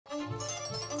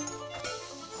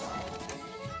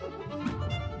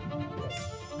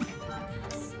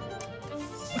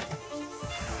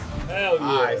Hell yeah.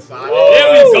 All right, Sonic.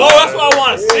 There we go. That's what I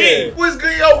want to see. What's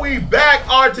good, yo? We back,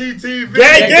 RTTV.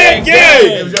 Gang.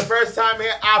 If it was your first time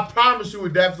here, I promise you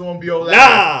it definitely won't be your last.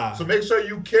 Nah. So make sure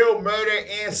you kill, murder,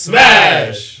 and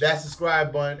Smash that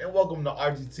subscribe button. And welcome to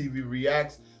RTTV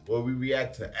Reacts, where we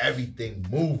react to everything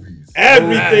movies.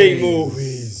 Everything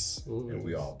movies. And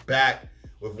we are back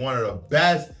with one of the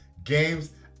best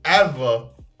games ever.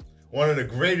 One of the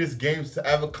greatest games to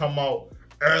ever come out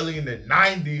early in the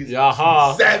 90s.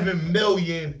 Yaha. 7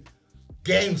 million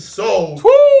games sold.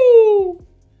 Woo!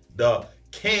 The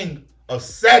king of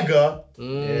SEGA.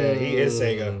 Yeah, he is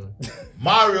SEGA.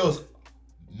 Mario's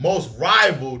most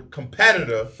rivaled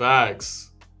competitor. Facts.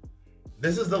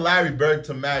 This is the Larry Bird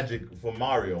to Magic for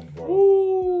Mario, bro.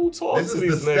 Ooh, talk This to is the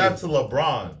these step niggas. to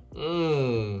LeBron.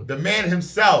 Mm. The man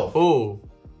himself. Who?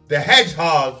 The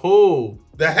Hedgehog. Who?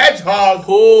 The Hedgehog.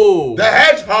 Who? The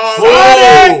Hedgehog.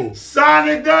 Who?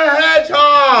 Sonic the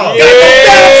Hedgehog.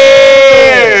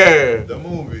 Yeah! The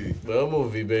movie. The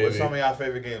movie, baby. What's some of y'all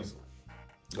favorite games?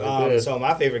 So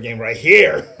my favorite game right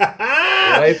here.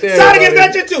 Right there, Sonic buddy.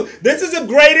 Adventure 2. This is the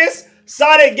greatest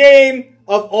Sonic game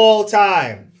of all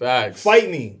time. Facts. Fight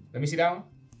me. Let me see that one.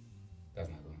 That's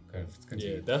not good.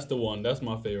 Continue. Yeah, that's the one. That's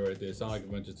my favorite right there. Sonic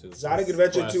Adventure 2. Sonic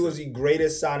Adventure 2 Classic. is the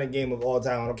greatest Sonic game of all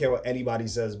time. I don't care what anybody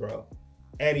says, bro.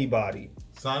 Anybody.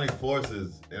 Sonic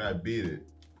Forces, and I beat it.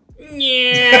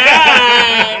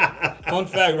 Yeah. Fun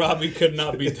fact: Robbie could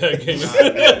not beat that game.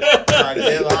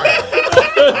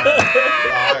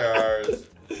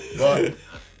 But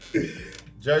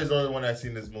Jerry's the only one that's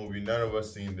seen this movie. None of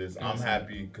us seen this. I'm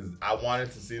happy because I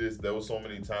wanted to see this. There were so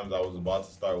many times I was about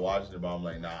to start watching it, but I'm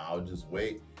like, nah, I'll just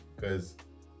wait because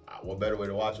what better way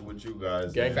to watch it with you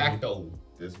guys? Gang facto.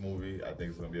 This movie, I think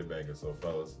it's gonna be a banger. So,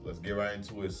 fellas, let's get right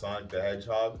into it. Sonic the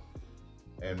Hedgehog.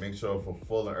 And make sure for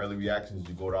full and early reactions,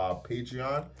 you go to our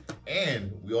Patreon.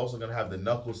 And we're also going to have the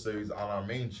Knuckles series on our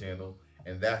main channel.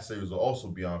 And that series will also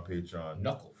be on Patreon.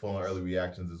 Knuckles. Full and early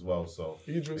reactions as well. So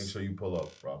make sure you pull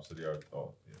up, Rob. So they are,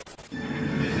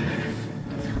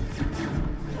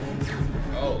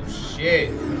 Oh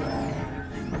shit.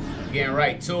 Getting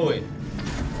right to it.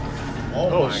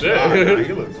 Oh my shit. God.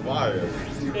 He looks fire.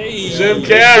 Hey, Jim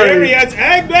Carrey. Carrey as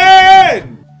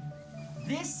Egghead.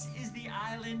 This is the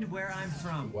island where I'm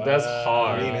from. Wow. That's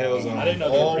hard. Green Hills on I didn't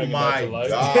know they Oh were bringing that my to life.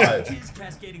 God.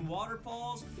 Cascading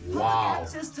waterfalls, Wow. public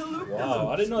access to loop Wow,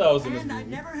 I didn't know that was in this And I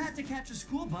movie. never had to catch a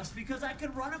school bus because I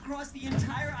could run across the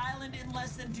entire island in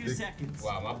less than 2 seconds.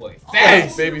 Wow, my boy.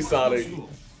 Thanks, baby Sonic.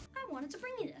 I wanted to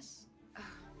bring you this.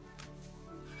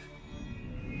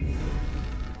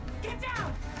 Get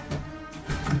down!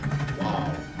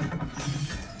 Wow.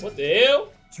 What the hell?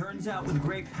 Turns out with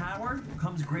great power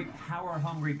comes great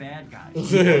power-hungry bad guys. What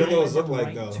do those look like,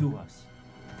 Right though? to us.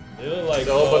 They look like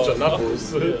a whole bunch of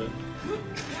knuckles. Yeah.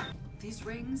 These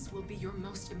rings will be your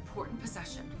most important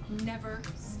possession. Never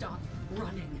stop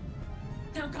running.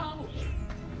 Now go!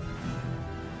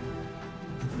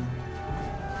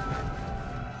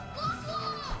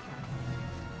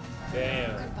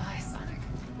 Damn. Goodbye, Sonic.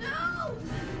 No!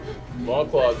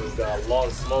 Longclaw just got long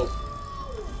smoke.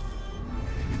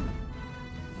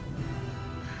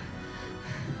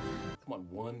 Come on,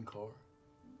 one car.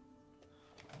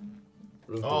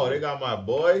 Oh, they got my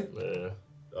boy, Yeah.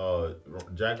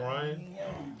 Jack Ryan.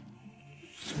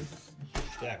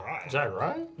 Jack Ryan. Jack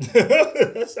Ryan?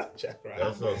 That's not Jack Ryan.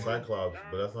 That's Cyclops,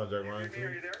 but that's not Jack Ryan too.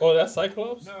 Oh, that's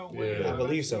Cyclops? No, Yeah. I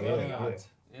believe so, yeah.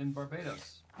 in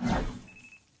Barbados.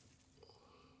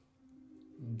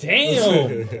 Damn.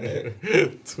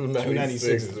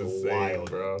 296 is is insane, wild.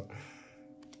 bro.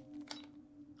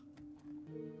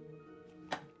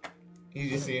 You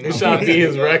just seen It shot be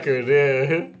his record,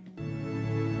 yeah.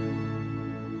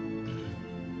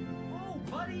 Oh,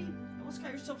 buddy, you almost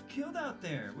got yourself killed out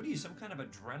there. What are you, some kind of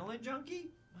adrenaline junkie?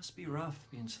 Must be rough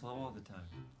being slow all the time.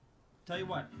 Tell you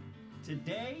what,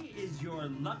 today is your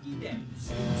lucky day.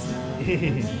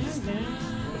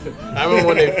 I remember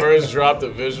when they first dropped the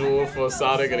visual for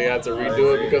Sonic and they had to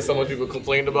redo it because so much people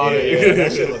complained about Yeah, it.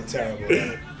 that shit looked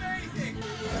terrible.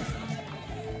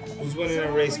 Who's winning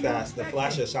a race pass? The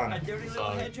Flash or A Sonic? dirty little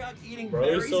hedgehog eating Bro,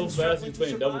 berries he's so and fast struggling he's to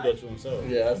playing double survive? dutch with himself.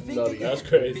 Yeah, that's Think nutty. again, That's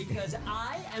crazy. Because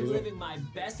I am living my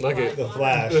best Look life at The on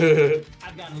Flash. Earth.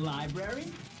 I've got a library,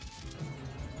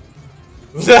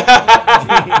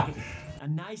 a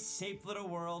nice, safe little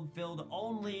world filled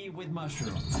only with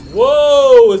mushrooms.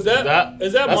 Whoa, is that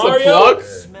That's Mario? a plug?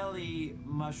 Smelly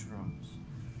mushrooms.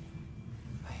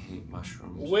 I hate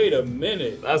mushrooms. Wait a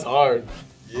minute. That's hard.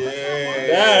 Yeah.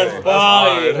 That's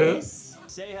fire. hard.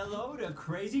 Say hello to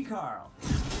Crazy Carl.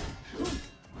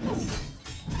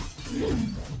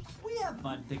 We have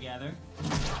fun together.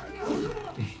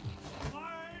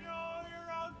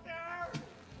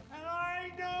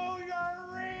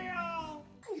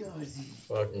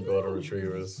 Fucking golden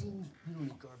retrievers.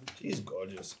 She's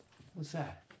gorgeous. What's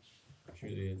that? She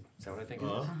did. Is that what I think it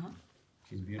is?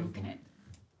 She's beautiful. Open it.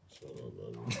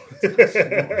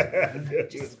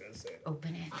 Just gonna say.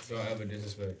 Open it. Don't ever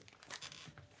disrespect.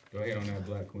 Go ahead on that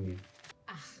black queen.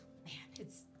 Ah, man,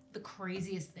 it's the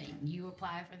craziest thing. You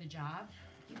apply for the job,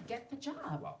 you get the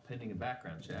job. Well, pending a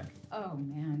background check. Oh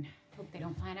man, hope they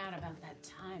don't find out about that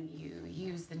time you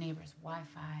used the neighbor's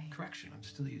Wi-Fi. Correction, I'm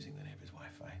still using the neighbor's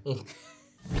Wi-Fi.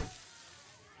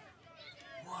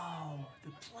 Whoa,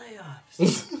 the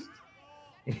playoffs.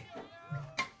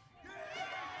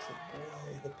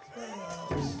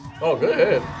 Oh, go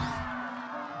ahead.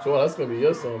 So that's gonna be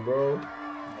your son, bro.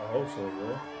 I hope so,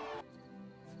 bro.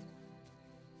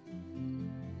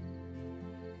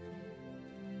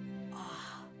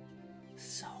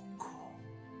 So cool.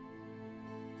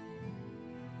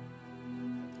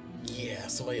 Yeah,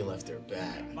 somebody left their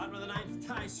bat. Bottom of the ninth,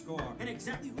 tie score. And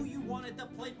exactly who you wanted to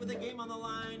plate with the game on the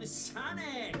line,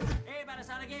 Sonic. Hey, about a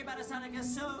Sonic, a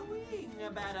swing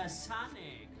about a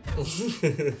Sonic.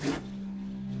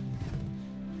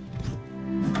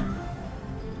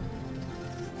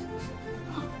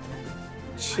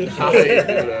 How do you do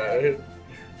that?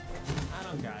 I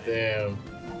don't got it. Damn.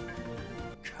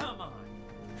 Come on.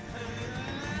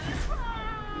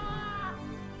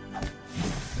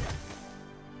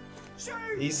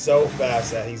 He's so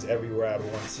fast that he's everywhere at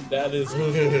once. That is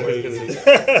crazy.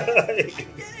 I did it!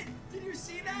 Did you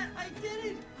see that? I did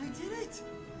it! I did it!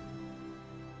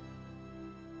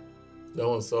 No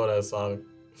one saw that Sonic.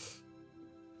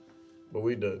 But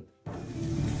we did.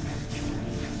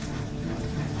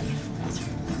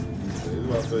 He's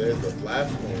about to hit the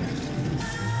flashpoint.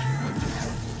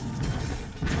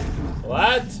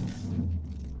 What?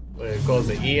 Wait, it calls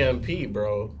the EMP,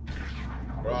 bro.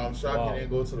 Bro, I'm shocked Wow. he didn't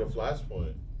go to the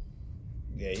flashpoint.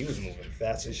 Yeah, he was moving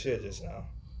fast as shit just now.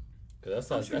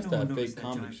 Cause I'm that's sure that no one fake noticed that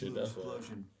comic giant shit. blue That's why.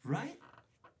 explosion, right?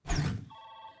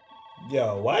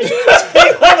 Yo, why you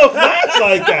take on the flash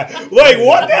like that? Like,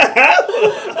 what the hell?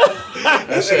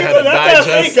 That shit had to That's that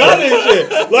digest. fake comic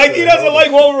shit. Like he doesn't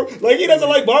like like he doesn't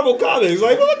like Marvel comics.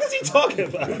 Like, what is he talking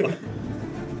about?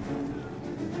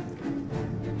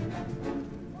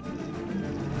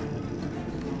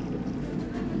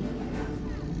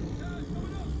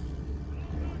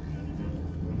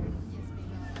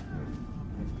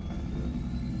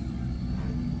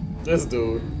 This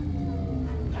dude.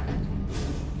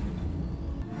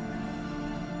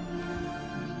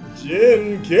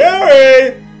 Jim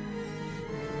Carrey.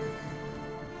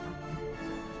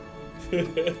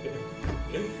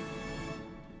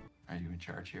 Are you in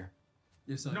charge here?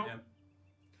 Yes, I Nope. am.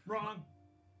 Wrong.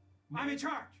 I'm in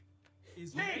charge.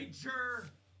 Is Major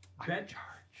bed charge.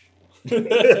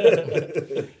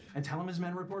 And tell him his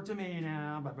men report to me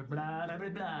now. Blah, blah, blah, blah, blah,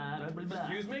 blah, blah, blah.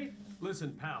 Excuse me?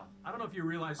 Listen, pal. I don't know if you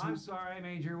realize I'm sorry,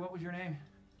 Major. What was your name?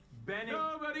 Benny.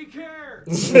 Nobody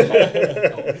cares.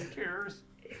 Nobody cares.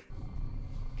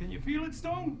 Can you feel it,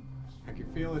 Stone? I can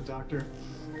feel it, Doctor.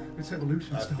 It's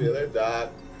evolution. I feel it, Doc.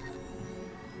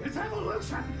 It's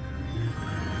evolution.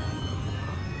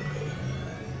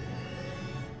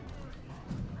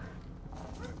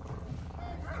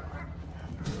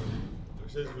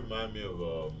 This just remind me of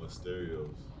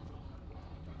Mysterios.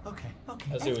 Okay.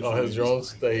 I see what Oh, you his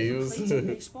drones that he used.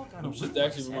 Them shit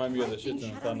actually remind me of the shit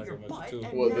in Thunder Commander too.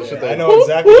 What, the shit I that know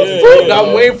exactly what you're talking I'm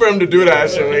about. waiting for him to do that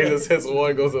shit where he just hits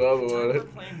one, goes to the other one.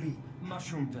 Plan B,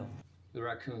 Mushroomville. The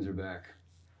raccoons are back.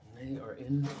 They are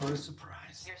in for a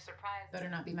surprise. Your surprise better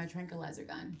not be my tranquilizer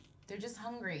gun. They're just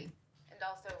hungry. And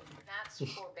also, that's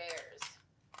for bears.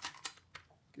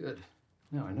 Good.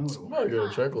 Now I know what it I'm was. not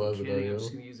gonna tranquilize it, Kidding, I'm yo.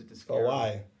 just gonna use it to scare Oh, them.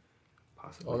 why?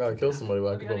 Possibly. I gotta kill somebody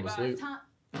while I can put him to sleep. Tom,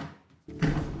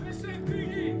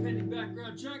 SAPD, pending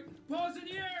background check. Pause in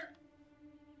the air.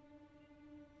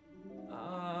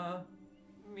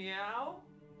 Meow?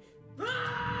 Wow.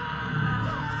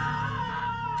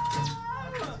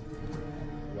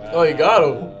 Oh, you got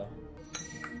him.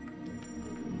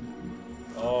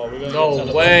 Oh, we're gonna No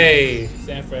get way.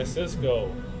 San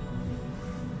Francisco.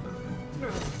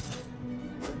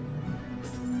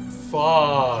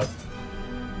 Fuck.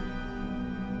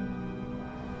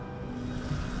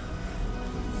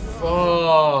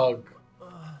 Fuck.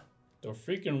 The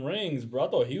freaking rings, bro. I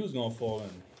thought he was gonna fall in.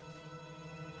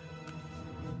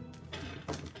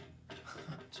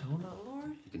 Donut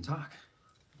Lord? You can talk.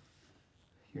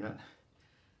 You're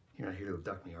not here to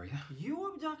abduct me, are you?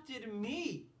 You abducted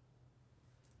me.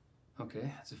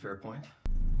 Okay, that's a fair point.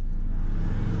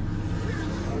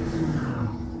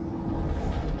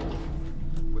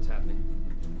 What's happening?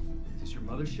 Is this your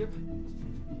your mothership?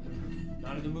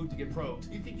 Not in the mood to get probed.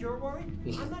 You think you're worried?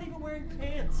 I'm not even wearing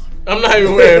pants. I'm not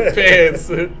even wearing pants.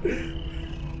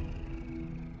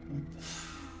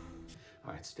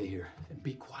 All right, stay here and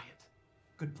be quiet.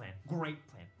 Good plan. Great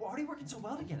plan. We're already working so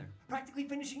well together. Practically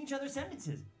finishing each other's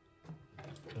sentences.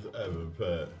 Evan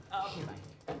Pat. Okay, bye.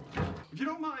 If you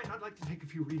don't mind, I'd like to take a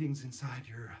few readings inside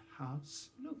your house.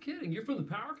 No kidding. You're from the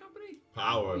power company?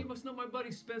 Power. You must know my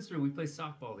buddy Spencer. We play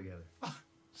softball together.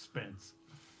 Spence.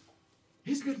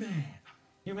 He's a good man.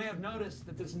 You may have noticed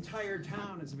that this entire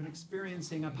town has been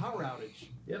experiencing a power outage.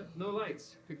 Yep, no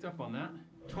lights. Picked up on that.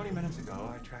 20 minutes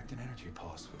ago, I tracked an energy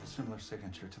pulse with a similar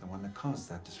signature to the one that caused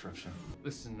that disruption.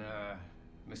 Listen,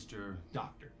 Mr.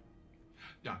 Doctor.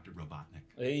 Dr. Robotnik.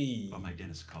 Hey. Well, my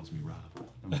dentist calls me Rob.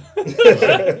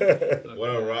 What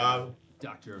up, Rob?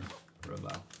 Dr.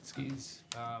 Robotskis.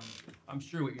 I'm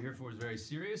sure what you're here for is very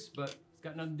serious, but it's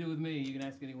got nothing to do with me. You can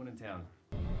ask anyone in town.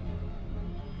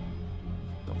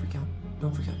 Don't freak out.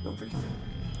 Don't freak out. Don't freak out.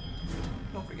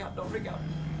 Don't freak out. Don't freak out.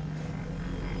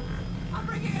 I'm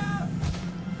freaking out!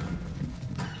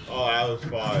 Oh, that was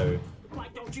fire. Why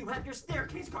don't you have your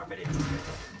staircase carpeted?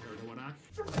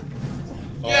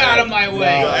 Get out of my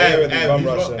way.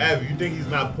 Ev, you think he's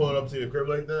not pulling up to your crib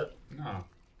like that? No.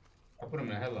 I put him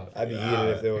in a headlock. I'd be heated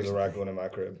if there was a raccoon in my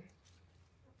crib.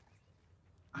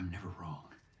 I'm never wrong.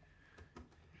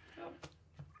 Well,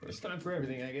 first time for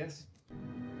everything, I guess.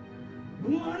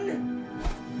 One.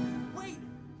 Wait!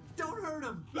 Don't hurt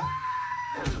him!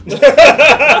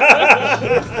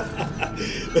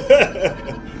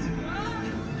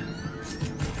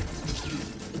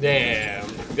 Damn.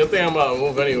 Good thing I'm about to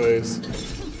move anyways.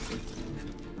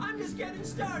 I'm just getting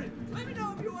started. Let me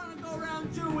know if you want to go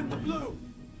round 2 with the blue.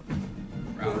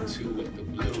 Round 2 with the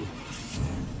blue.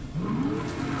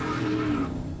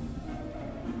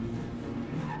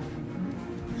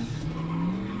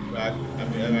 I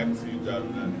can see you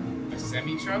driving A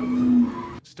semi-truck?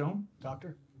 Stone,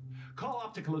 doctor? Call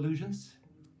Optical Illusions.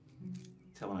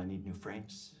 Tell them I need new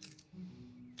frames.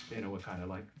 They know what kind I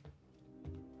like.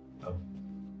 Oh.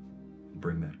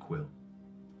 Bring that quill.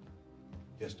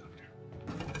 Yes, doctor.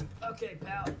 Okay,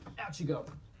 pal. Out you go.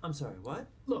 I'm sorry, what?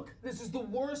 Look, this is the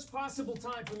worst possible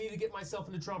time for me to get myself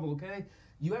into trouble, okay?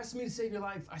 You asked me to save your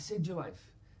life. I saved your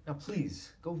life. Now,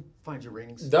 please, go find your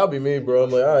rings. That'll be me, bro.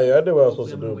 I'm like, all right, I did what I was supposed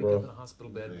to do, Wake up in bro. a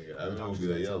hospital bed. that. I'm gonna be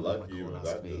like, you're lucky you even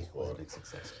got this far. Big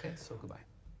success. Okay, so goodbye.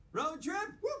 Road trip?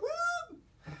 Woo-woo!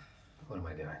 What am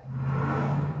I doing?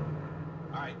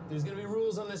 All right, there's gonna be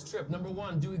rules on this trip. Number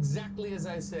 1, do exactly as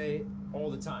I say all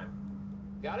the time.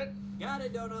 Got it? Got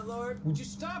it, Donut Lord. Would you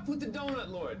stop with the Donut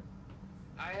Lord?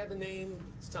 I have a name.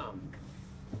 It's Tom.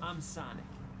 I'm Sonic.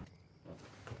 All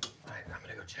right, I'm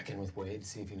gonna go check in with Wade,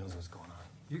 see if he knows what's going on.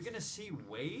 You're gonna see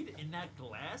Wade in that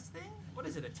glass thing? What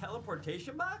is it, a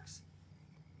teleportation box?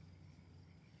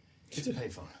 It's a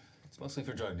payphone. It's mostly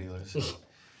for drug dealers,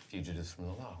 fugitives from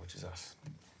the law, which is us.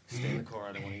 Stay in the car.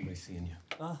 I don't want anybody seeing you.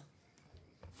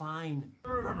 Fine.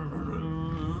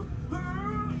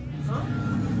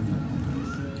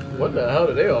 What the hell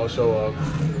did they all show up?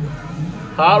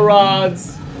 Hot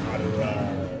rods. Hot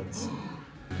rods.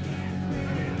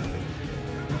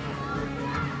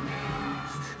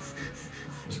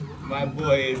 My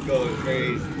boy is going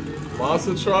crazy.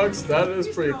 Monster trucks? That is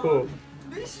pretty cool.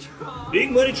 Be strong. Big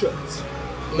money trucks.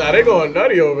 Nah, they going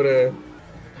nutty over there.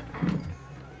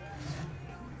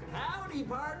 Howdy,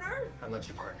 partner. I'm not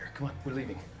your partner. Come on, we're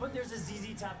leaving. But there's a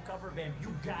ZZ Top cover band.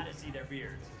 You gotta see their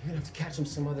beards. You're gonna have to catch them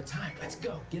some other time. Let's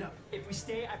go. Get up. If we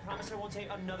stay, I promise I won't say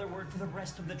another word for the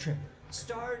rest of the trip.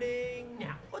 Starting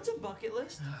now. What's a bucket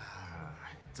list?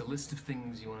 It's a list of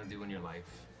things you want to do in your life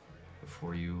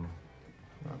before you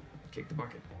kick the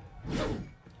bucket.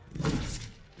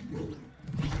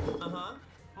 Uh-huh.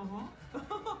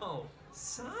 Oh,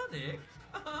 Sonic.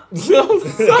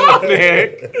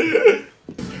 Sonic.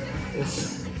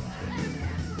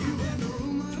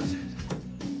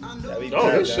 Oh,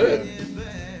 good shit. I'm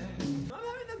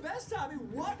having the best time. I mean,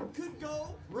 what could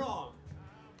go wrong?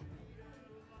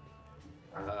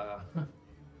 Can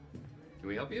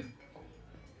we help you?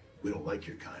 We don't like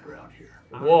your kind around here.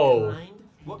 Whoa.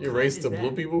 What You kind raced is the that?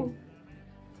 blue people?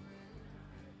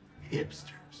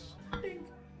 Hipsters. Ding,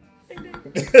 ding, ding.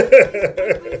 Please break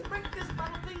this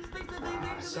bottle, please, please, please,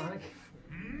 please. Sonic?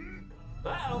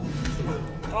 Uh-oh.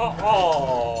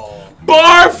 Oh.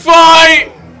 Bar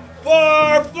fight!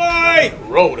 Bar fight!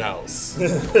 Roadhouse. Yeah,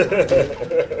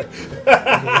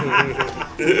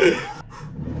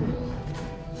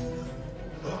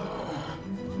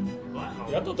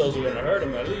 I thought those were gonna hurt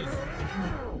him at least.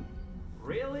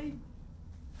 Really?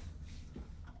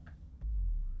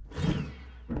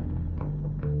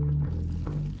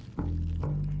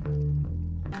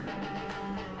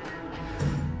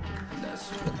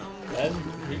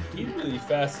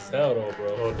 fast as hell though,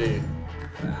 bro. Oh, D.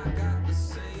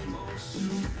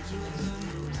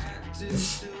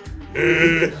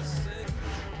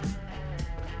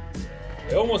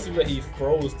 It almost seems like he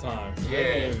froze time. He Yeah.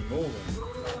 ain't even moving.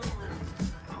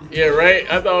 Yeah, right?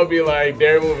 I thought it would be like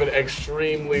they're moving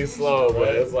extremely slow,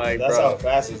 but it's like, That's bro. how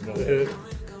fast he's moving.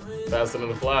 Faster than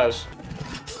the Flash.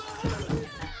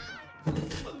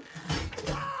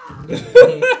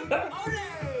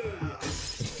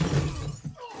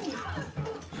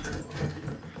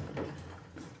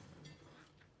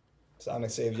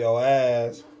 Sonic saved your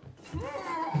ass.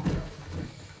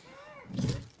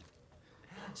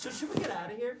 So should we get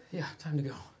out of here? Yeah, time to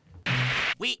go.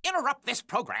 We interrupt this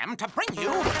program to bring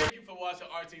you. Thank you for watching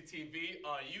RTTV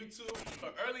on YouTube. For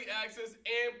early access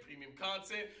and premium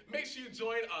content, make sure you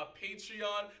join our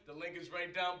Patreon. The link is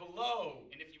right down below.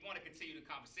 And if you want to continue the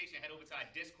conversation, head over to our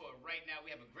Discord right now.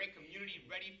 We have a great community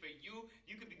ready for you.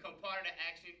 You can become part of the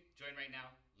action. Join right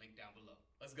now. Link down below.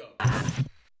 Let's go.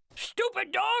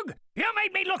 Stupid dog! You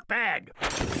made me look bad!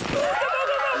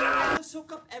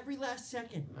 Soak up every last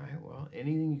second. All right, well,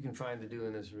 anything you can find to do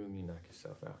in this room, you knock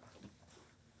yourself out.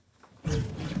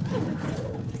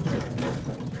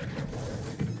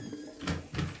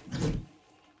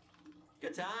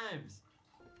 Good times.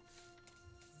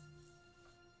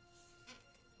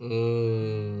 What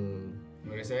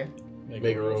did I say? Make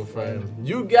a real friend.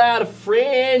 You got a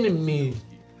friend in me.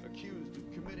 Accused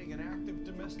of committing an act of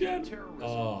domestic terrorism.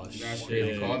 Oh That's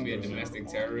really shit. call me a domestic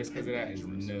terrorist because of that is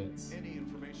nuts.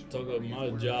 Talk about my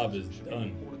job is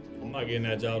done. I'm not getting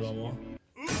that job no more.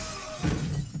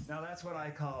 Now that's what I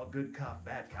call good cop,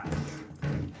 bad cop.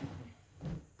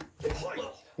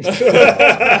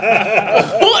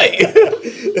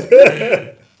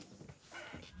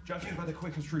 Judging by the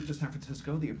quickest route to San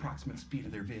Francisco, the approximate speed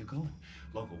of their vehicle,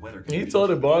 local weather He conditions. told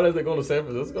the bar that they're going to San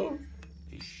Francisco?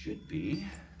 They should be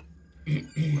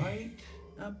right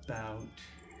about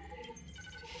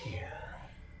here.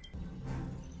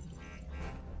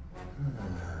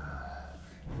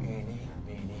 Eeny,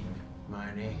 meeny,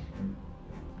 miny,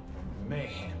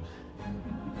 mayhem.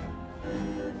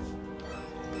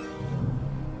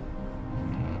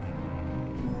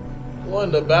 What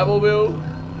in the Batmobile?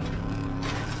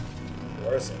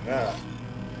 Worse than that.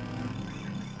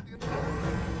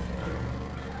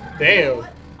 Damn.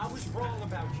 I was wrong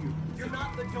about you. You're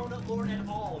not the donut lord at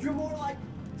all. You're more like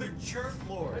the jerk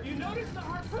lord. Have you noticed the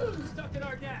harpoon stuck in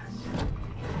our gas?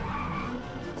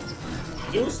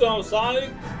 Do something, Sonic.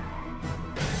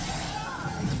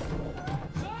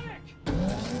 Sonic!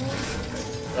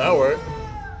 That worked.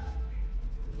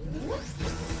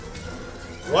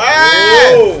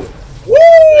 Wow! Woo!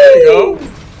 There you go.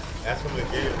 That's from the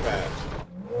Game Pass.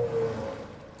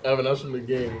 Evan, that's from the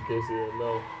game in case you didn't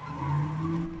know.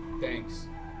 Thanks.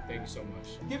 Thank you so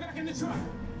much. Get back in the truck.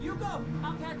 You go.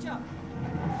 I'll catch up.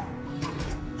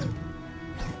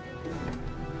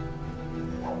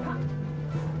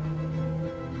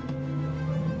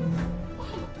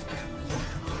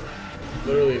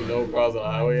 Literally no cars on the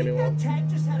highway anymore. That tank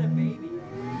just had a baby.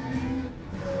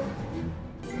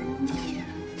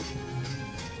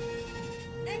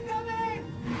 Incoming!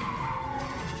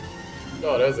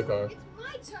 Oh, there's a car.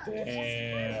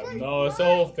 Damn. No, it's the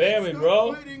whole family,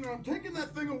 bro. I'm taking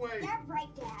that thing away.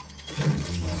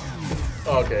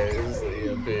 Okay, this is an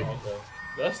EMP. Okay.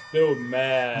 That's still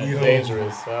mad.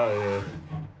 Dangerous. Oh,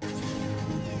 yeah.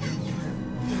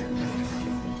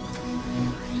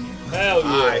 Hell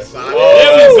yeah. Alright, Sonic.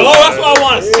 There we go. That's what I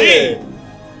want to see. Hey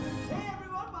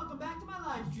everyone, welcome back to my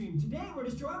live stream. Today we're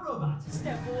destroying robots.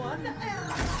 Step 1.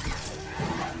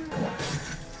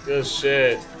 Good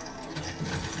shit.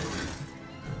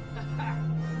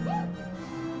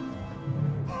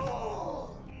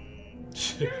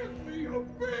 Give me a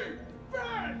big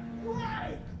fat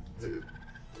right.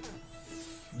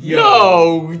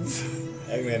 Yo!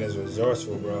 Eggman is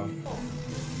resourceful, bro.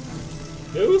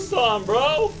 Do something,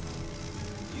 bro.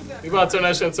 You about to turn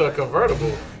that shit into a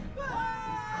convertible.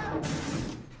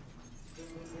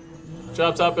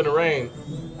 Drop top in the rain.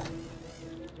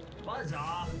 Buzz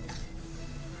off.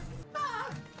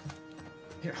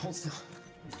 Here, hold still.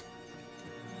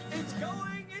 It's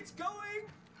going. It's going.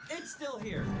 It's still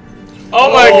here.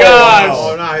 Oh my gosh!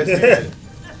 Oh, no, his hand.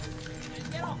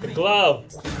 Get off The me. glove.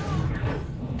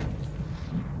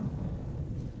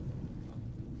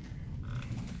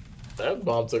 That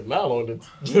bomb took not long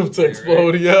to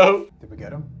explode, yo. Did we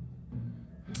get him?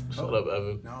 Shut up,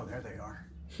 Evan. No, there they are.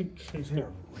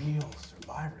 They're real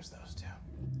survivors, those two.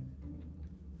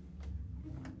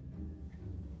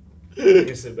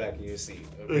 You sit back in your seat.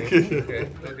 Okay. Okay.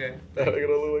 Okay. That nigga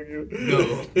don't look like you.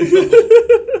 No.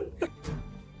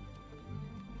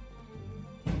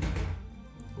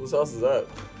 Whose house is that?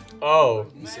 Oh.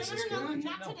 That's an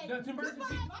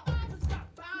emergency.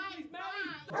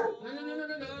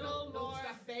 No, Lord,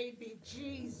 baby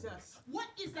Jesus. What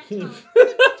is that time?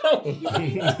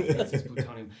 It's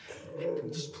plutonium.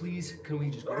 Just please, can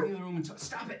we just go to the other room and talk?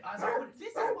 Stop it, Ozzy. This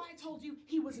is why I told you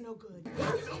he was no good.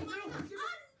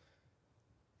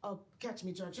 Oh, catch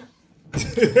me, Georgia.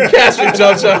 Catch me,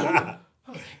 Georgia.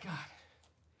 Oh, thank God.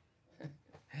 Can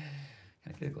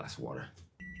I get a glass of water?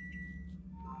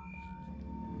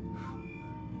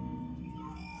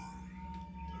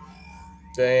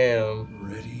 Damn.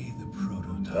 Ready the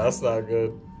prototype. That's not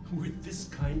good. With this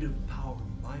kind of power,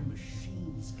 my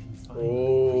machines can finally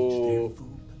Oh. reach their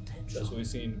full potential. That's what we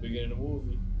seen in the beginning of the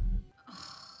movie.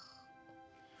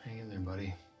 Hang in there,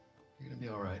 buddy. You're gonna be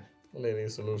all right. They need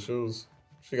some new shoes.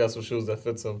 She got some shoes that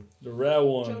fits him. The red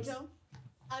ones. Jojo,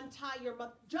 untie your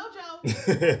mother. Jojo,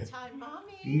 untie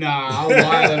mommy. Nah, I'm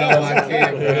wildin' on my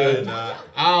kid, bro.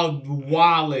 I'm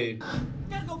wildin'.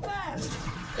 Gotta go fast.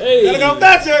 Hey. Gotta go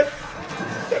faster.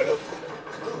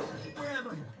 Where am I?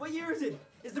 What year is it?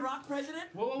 Is The Rock president?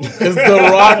 Is The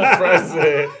Rock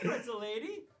president? That's a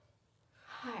lady.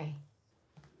 Hi.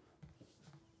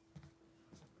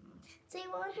 So you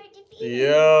want her to be?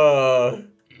 Yeah.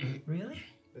 Really?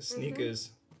 The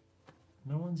sneakers.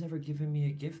 No one's ever given me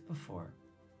a gift before.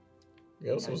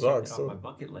 Yeah, some Gotta check socks it off too. my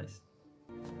bucket list.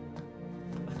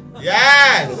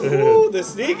 Yes! Ooh, the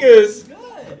sneakers. Good.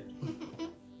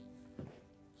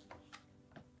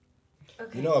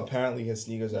 You know, apparently his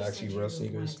sneakers are actually real Wanted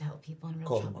sneakers. to help people in real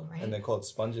Called, trouble, right? and they're called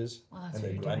sponges. Well, that's and what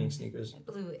they're you're grinding doing. sneakers.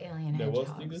 Blue alien There was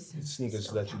hedgehogs. sneakers? Sneakers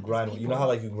so that you grind. You know how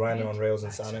like you grind on rails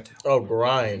in Sonic? Oh,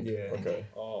 grind. Yeah. Okay.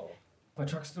 Oh. My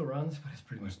truck still runs, but it's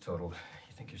pretty much totaled.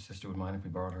 You think your sister would mind if we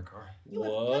borrowed her car? You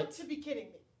have got What? to be kidding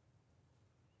me.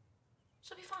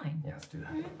 She'll be fine. Yeah, let's do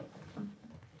that.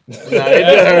 Nah, it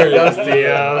just hurt Dusty,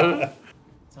 yeah.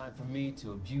 Time for me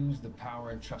to abuse the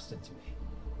power entrusted to me.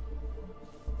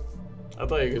 I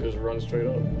thought you could just run straight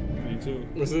up. Me too.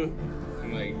 Listen.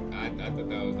 I'm like, I thought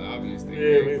that was the obvious thing.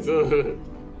 Yeah, me too.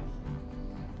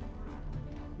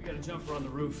 We got a jumper on the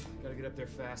roof. Gotta get up there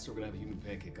fast or we're gonna have a human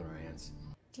pancake on our hands.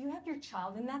 Do you have your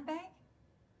child in that bag?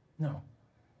 No.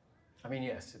 I mean,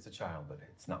 yes, it's a child, but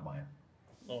it's not mine.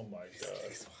 Oh my God.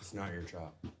 It's not your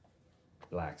job.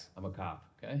 Relax. I'm a cop,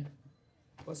 okay?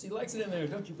 Plus, he likes it in there,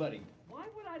 don't you, buddy? Why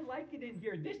would I like it in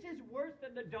here? This is worse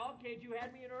than the dog cage you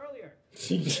had me in earlier.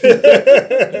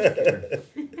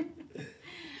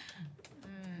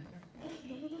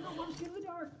 No, I'm scared of the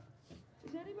dark.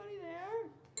 Is anybody there?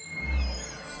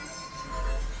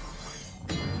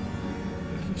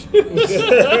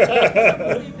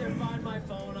 Leave there, find my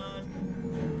phone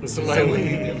on. Somebody Someone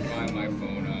leave. need to find my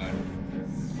phone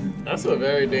on. That's a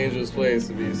very dangerous place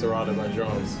to be surrounded by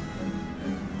drones.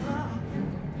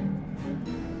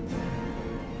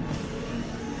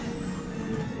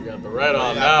 You got the red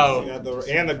on now. You got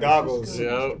and the goggles.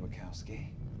 Yep.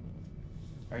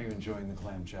 Are you enjoying the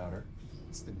clam chowder?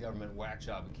 It's the government whack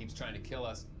job that keeps trying to kill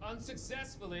us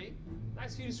unsuccessfully.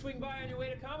 Nice for you to swing by on your way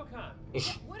to Comic-Con.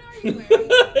 What are you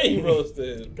wearing? He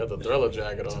roasted. Got the Thriller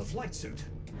jacket It's a on. flight suit.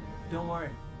 Don't worry,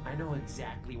 I know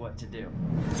exactly what to do.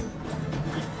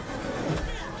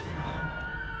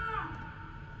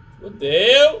 What the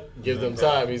hell? Give them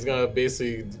time. He's gonna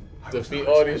basically defeat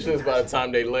all these shits by the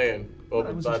time they land. Or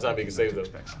by the time he can save them.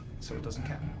 So it doesn't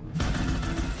count.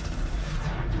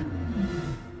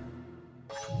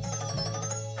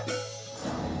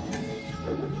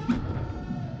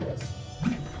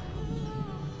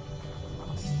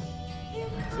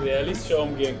 So yeah, at least show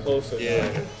him getting closer. Yeah.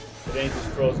 It ain't just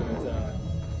frozen in time.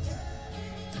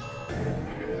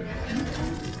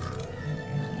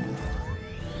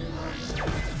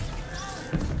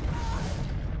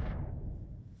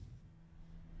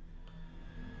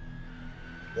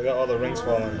 They got all the rings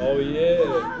falling. Oh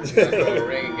yeah. Let's go to the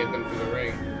ring and get them through the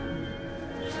ring.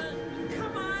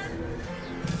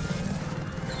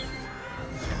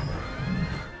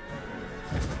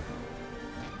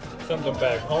 Something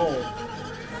back home.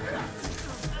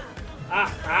 Ah,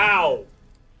 ow.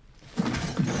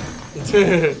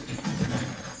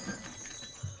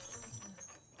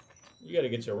 You gotta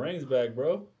get your rings back,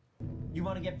 bro. You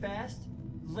want to get fast?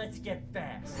 Let's get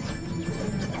fast.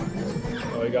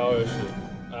 Oh, you got all your shit.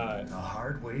 Alright. The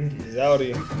hard way it is.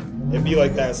 Reality. It be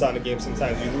like that in Sonic games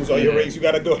sometimes. You lose all your rings, you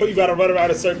gotta run around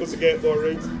in circles to get more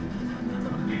rings.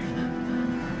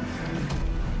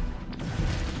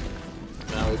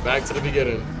 Now we're back to the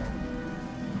beginning.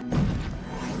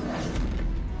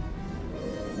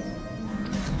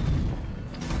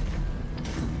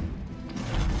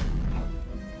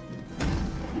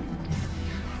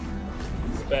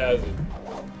 Spazzy.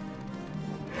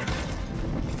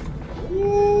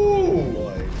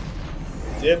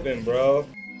 dipping, bro.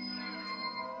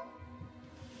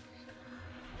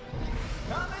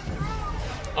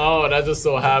 Oh, that just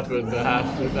so happened to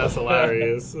happen. That's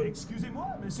hilarious.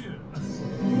 Excusez-moi, monsieur.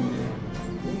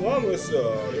 What was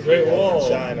the Great Wall?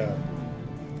 China.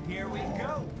 Here we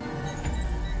go.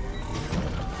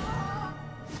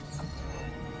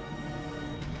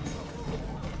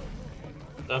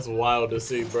 That's wild to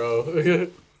see, bro.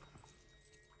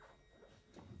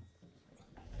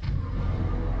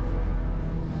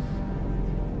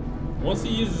 Once he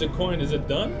uses a coin, is it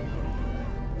done?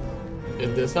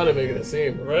 That's how they're making it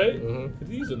seem. Right? Mm-hmm.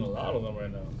 He's using a lot of them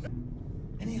right now.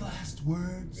 Any last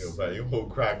words? Yo, man, you whole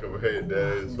crack over here,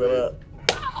 Dad.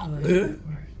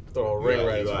 Throw a ring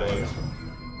right at his face.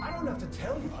 I don't have to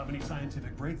tell you how many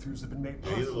scientific breakthroughs have been made Yeah,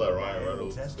 possible. he's like Ryan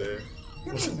Reynolds there.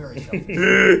 You're doing very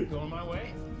selfish. Going my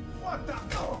way? What the?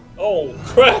 Oh,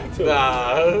 crack!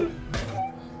 Nah.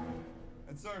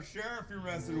 That's our sheriff you're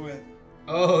messing with.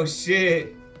 Oh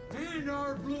shit. And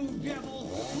our blue devil,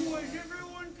 who, as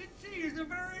everyone can see, is a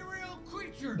very real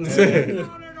creature.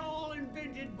 Not at all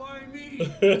invented by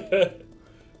me.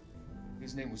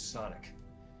 His name was Sonic.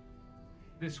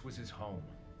 This was his home.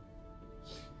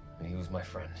 And he was my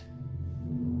friend.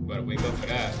 Better wake up for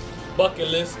that. Bucket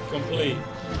list complete.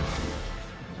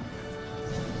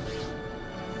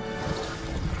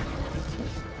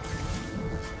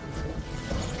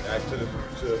 Back to the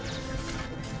future.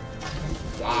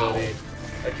 Wow.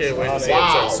 I can't wait to see Wow.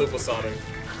 him turn supersonic.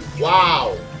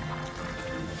 Wow.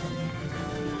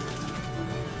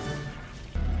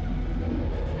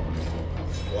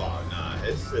 Wow, nah,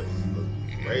 his shit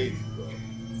looks crazy, bro.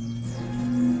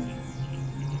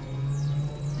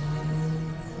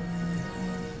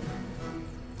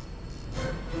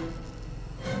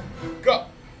 Go.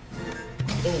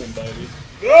 Boom, baby.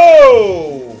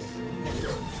 Go!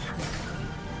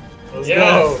 Let's Yes,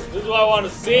 go. this is what I want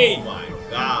to see. Oh my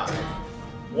god.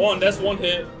 One, that's one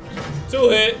hit. Two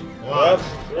hit. Wow.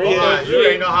 Three Come on, hit. you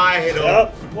ain't know how I hit him.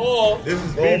 Yep. Four. This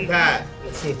is big Pat.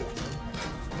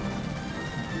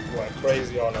 Going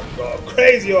crazy on him, bro.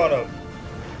 Crazy on him.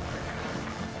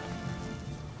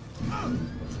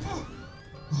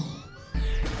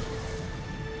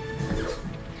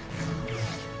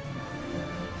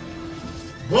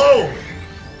 Boom!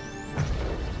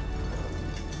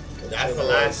 That's the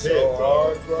last hit, So bro.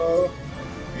 hard, bro.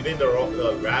 You think the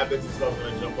rabbits and stuff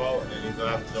gonna jump out and he's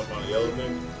gonna have to jump on the yellow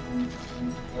thing?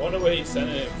 I wonder where he's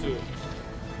sending him to.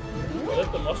 Was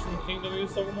that the Mushroom Kingdom he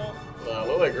was talking about?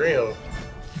 Look like Green Hill.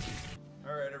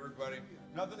 All right, everybody.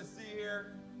 Nothing to see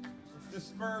here. Let's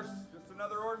disperse. Just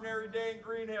another ordinary day in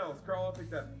Green Hills. Carl, I'll take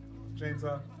that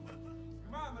chainsaw.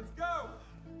 Come on, let's go.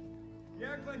 You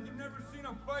act like you've never seen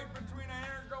a fight between an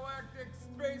intergalactic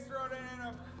space rodent and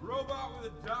a robot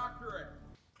with a doctorate.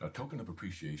 A token of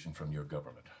appreciation from your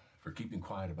government for keeping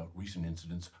quiet about recent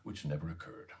incidents which never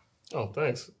occurred. Oh,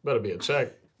 thanks. Better be a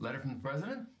check. Letter from the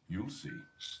president? You'll see.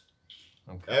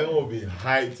 Okay. Everyone will be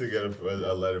hyped to get a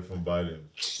letter from Biden.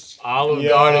 Olive Yo.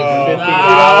 Garden.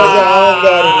 Olive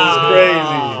Garden is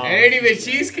crazy. It ain't even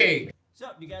cheesecake.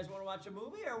 So, you guys want to watch a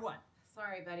movie or what?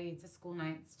 Sorry, buddy. It's a school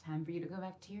night. It's time for you to go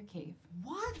back to your cave.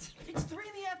 What? It's 3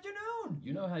 in the afternoon.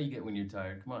 You know how you get when you're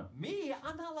tired. Come on. Me?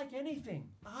 I'm not like anything.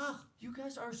 You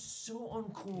guys are so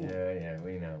uncool. Yeah,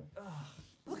 we know.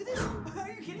 Look at this. Are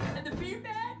you kidding? And the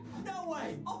beanbag? No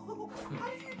way. Oh, how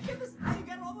did you get this? How you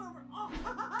got it all the way over? Oh,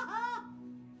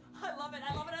 I love it.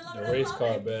 I love it. I love it. The race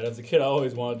car, man. As a kid, I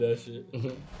always wanted that shit.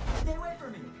 Stay away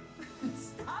from me.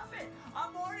 Stop it.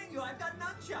 I'm warning you. I've got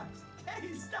nunchucks.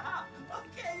 Hey, stop.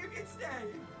 Okay, you can stay.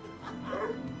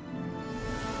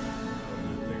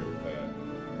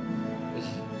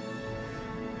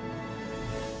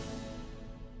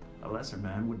 A lesser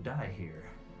man would die here.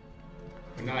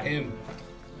 Not him.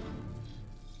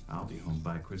 I'll be home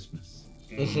by Christmas.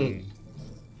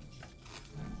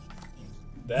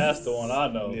 That's the one I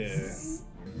know. Yeah.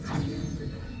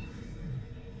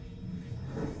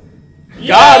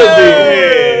 Gotta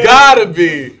be. Gotta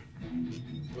be.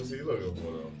 What's he looking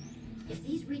for, though? If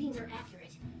these readings are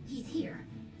accurate, he's here.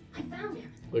 I found him.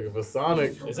 Looking for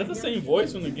Sonic. Is that the same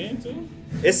voice from the game, too?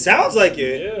 It sounds like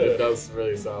it. It does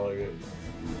really sound like it.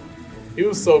 He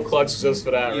was so clutch just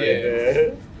for that right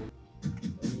there.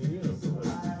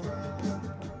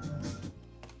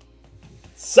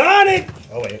 Sonic!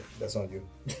 Oh, wait. That's on you.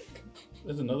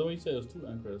 There's another one you said it was 2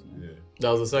 end credits. Yeah. That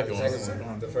was the second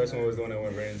one. The first one was the one that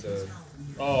went right into.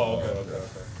 Oh, okay.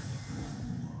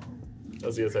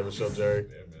 That's your type of show, Jerry.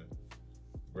 Yeah,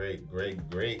 man.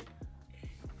 Great.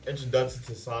 Introduction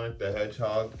to Sonic the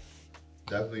Hedgehog.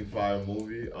 Definitely fire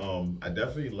movie. I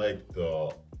definitely like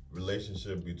the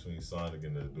relationship between Sonic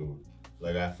and the dude.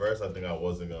 Like at first, I think I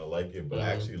wasn't gonna like it, but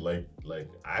I actually I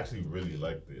actually really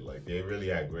liked it. Like they really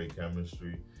had great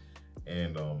chemistry,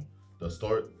 and the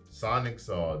story, Sonic's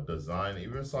design,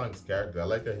 even Sonic's character, I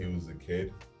like that he was a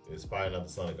kid. It's probably not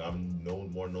the Sonic I'm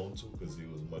more known to because he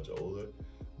was much older,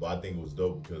 but I think it was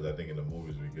dope because I think in the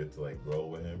movies we get to like grow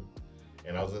with him.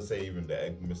 And I was gonna say even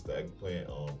Mr. Eggplant,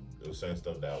 there was certain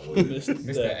stuff that was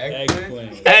Mr.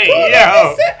 Eggplant. Hey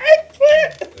yo,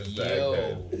 Mr.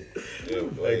 Egghead.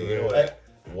 You know what?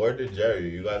 Word to Jerry,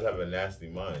 you guys have a nasty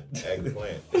mind.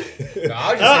 Eggplant. No,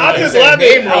 I'm just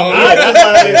laughing.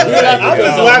 I'm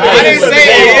just laughing. I didn't say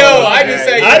it, yo. I just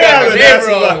said you got the name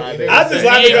wrong. I'm just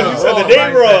laughing because you said the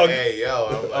name wrong. Hey, yo,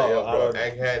 I'm like, yo, bro,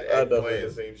 Egghead,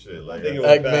 Eggplant, same shit. Like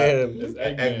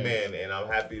Eggman. And I'm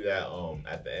happy that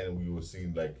at the end we were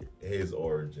seeing like his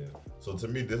origin. So to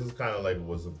me, this is kind of like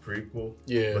was a prequel.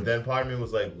 Yeah. But then part of me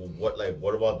was like, well, what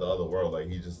about the other world? Like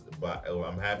he just, but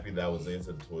I'm happy that was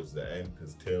answered towards the end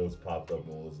because Tails popped up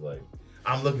and was like,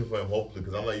 I'm looking for him hopefully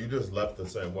because I'm like, you just left a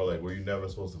certain world like where you're never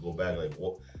supposed to go back. Like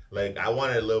what? Like I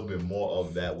wanted a little bit more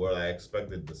of that where I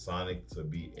expected the Sonic to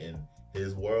be in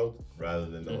his world rather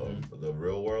than the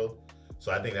real world.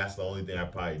 So I think that's the only thing I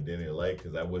probably didn't like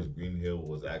because I wish Green Hill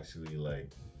was actually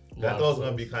like. I thought it was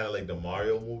gonna be kind of like the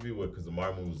Mario movie, because the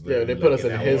Mario movie was they put us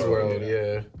in his world,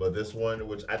 yeah. But this one,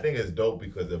 which I think is dope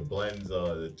because it blends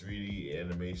the 3D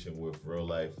animation with real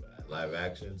life live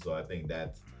action. So I think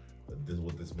that's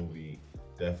what this movie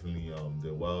definitely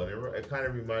did well, and it kind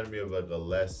of reminded me of like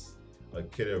a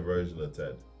kidder version of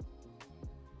Ted.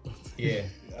 Yeah,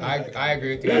 I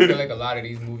agree with you. I feel like a lot of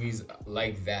these movies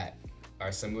like that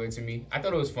are similar to me. I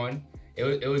thought it was fun.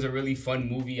 It was a really fun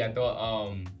movie. I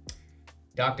thought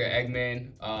Dr.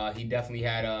 Eggman, he definitely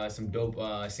had some dope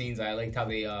scenes. I liked how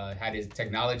they had his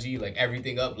technology, like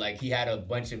everything up. Like he had a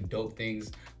bunch of dope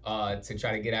things to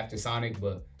try to get after Sonic,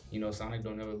 but you know, Sonic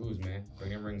don't ever lose, man.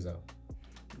 Bring them rings out.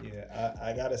 Yeah,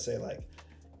 I gotta say, like,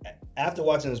 after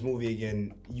watching this movie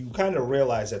again, you kind of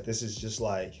realize that this is just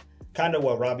like kind of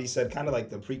what Robbie said, kind of like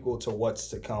the prequel to what's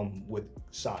to come with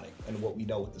Sonic and what we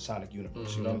know with the Sonic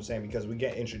universe. You know what I'm saying? Because we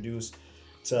get introduced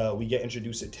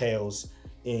to Tails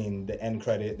in the end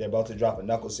credit. They're about to drop a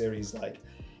Knuckles series. Like,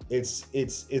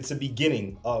 it's a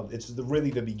beginning of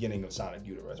really the beginning of Sonic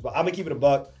universe. But I'm gonna keep it a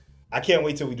buck. I can't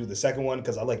wait till we do the second one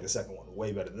because I like the second one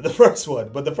way better than the first one.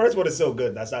 But the first one is so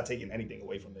good. That's not taking anything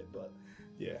away from it. But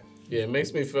yeah. Yeah, it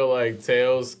makes me feel like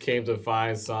Tails came to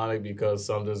find Sonic because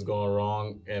something's going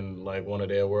wrong in like one of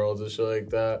their worlds and shit like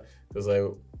that. Because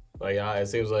it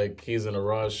seems like he's in a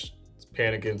rush,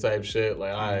 panicking type shit.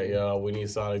 Like, all right, we need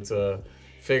Sonic to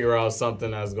figure out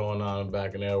something that's going on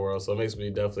back in their world. So it makes me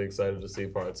definitely excited to see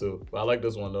part 2. But I like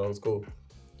this one though. It's cool.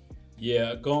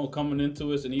 Yeah, coming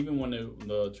into it, and even when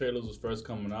the trailers was first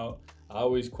coming out, I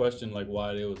always questioned like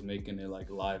why they was making it like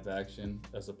live action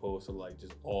as opposed to like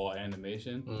just all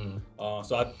animation.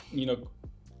 So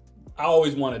I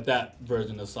always wanted that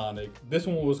version of Sonic. This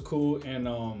one was cool, and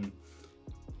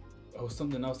there was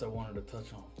something else I wanted to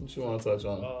touch on. What you want to touch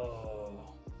on?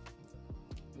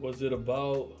 Was it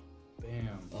about?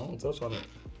 Damn, I don't touch on it.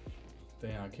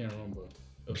 Damn, I can't remember.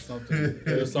 It was something.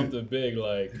 It was something big,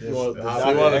 like. You want to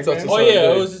touch on oh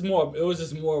yeah, it was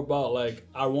just more about like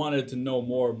I wanted to know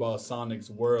more about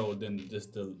Sonic's world than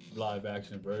just the live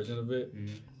action version of it,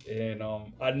 and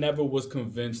I never was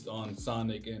convinced on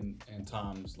Sonic and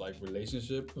Tom's like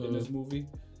relationship in this movie.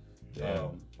 Yeah,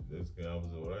 this guy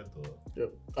was what I thought.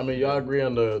 Yep. I mean, y'all agree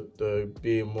on the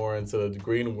being more into the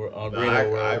green world.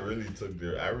 I really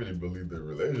believe their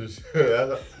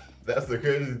relationship. That's the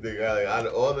crazy thing. Out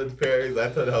of all the pairings, I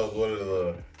thought that was one of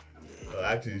the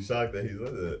actually shocked that he's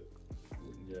with it.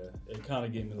 Yeah, it kind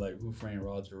of gave me like Who Framed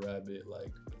Roger Rabbit.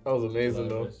 Like that was amazing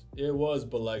though. It was,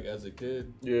 but like as a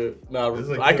kid, yeah.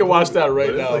 I can watch that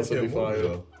right now. Like so be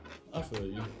fine. I feel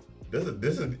you.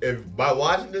 This is if by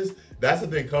watching this, that's the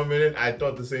thing coming in. I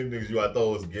thought the same thing as you. I thought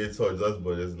it was geared towards us,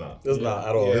 but it's not. It's not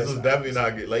at all. This was definitely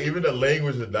not good. Like even the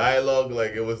language, the dialogue,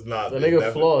 like it was not. The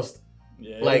nigga flossed.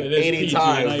 Yeah, like 80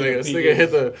 times. This nigga hit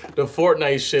the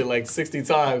Fortnite shit like 60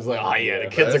 times. Like, oh yeah, the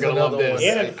kids are gonna love this.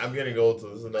 And I'm getting old, so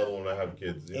this is another one I have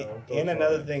kids. You know? And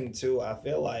another thing too, I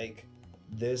feel like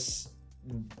this,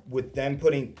 with them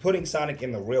putting Sonic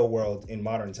in the real world in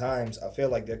modern times, I feel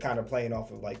like they're kind of playing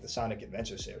off of like the Sonic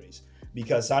Adventure series,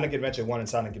 because Sonic Adventure 1 and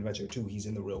Sonic Adventure 2, he's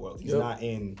in the real world. He's not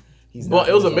in. He's not. Well,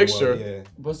 it was a mixture. World, yeah.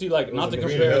 But see, like not to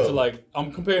compare it to like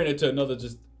I'm comparing it to another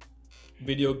just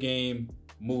video game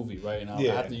movie, right? And I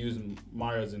have to use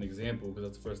Mario as an example because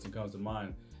that's the first thing that comes to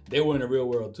mind. They were in the real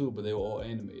world too, but they were all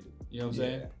animated. You know what I'm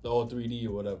saying? They're all 3D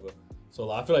or whatever. So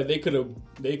I feel like they could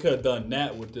have done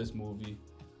that with this movie,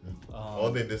 I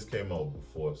don't think this came out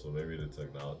before, so maybe the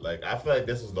technology. Like, I feel like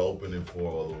this was the opening for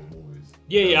all those movies.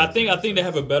 Yeah, I think they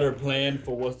have a better plan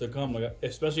for what's to come. Like,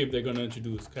 especially if they're gonna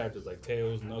introduce characters like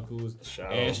Tails, Knuckles,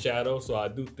 and Shadow. So I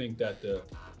do think that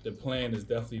the plan is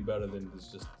definitely better than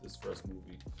this first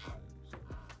movie.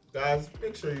 Guys,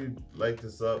 make sure you like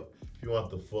this up. If you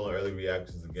want the full and early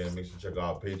reactions again, make sure you check out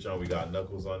our Patreon. We got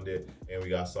Knuckles on there, and we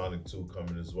got Sonic 2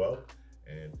 coming as well.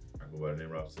 And I go by the name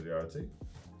Rhapsody RT.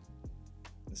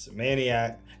 It's a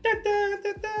maniac.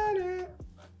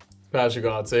 Patrick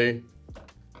RT.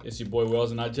 It's your boy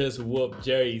Wells, and I just whooped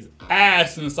Jerry's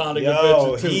ass in Sonic Yo,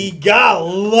 Adventure 2. he got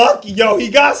lucky. Yo, he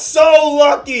got so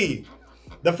lucky.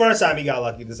 The first time he got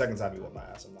lucky. The second time he whooped my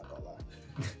ass. I'm not gonna lie.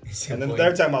 And then the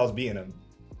third time I was beating him.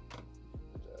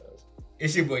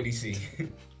 It's your boy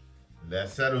DC. That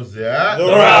settles it. The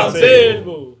round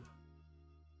table.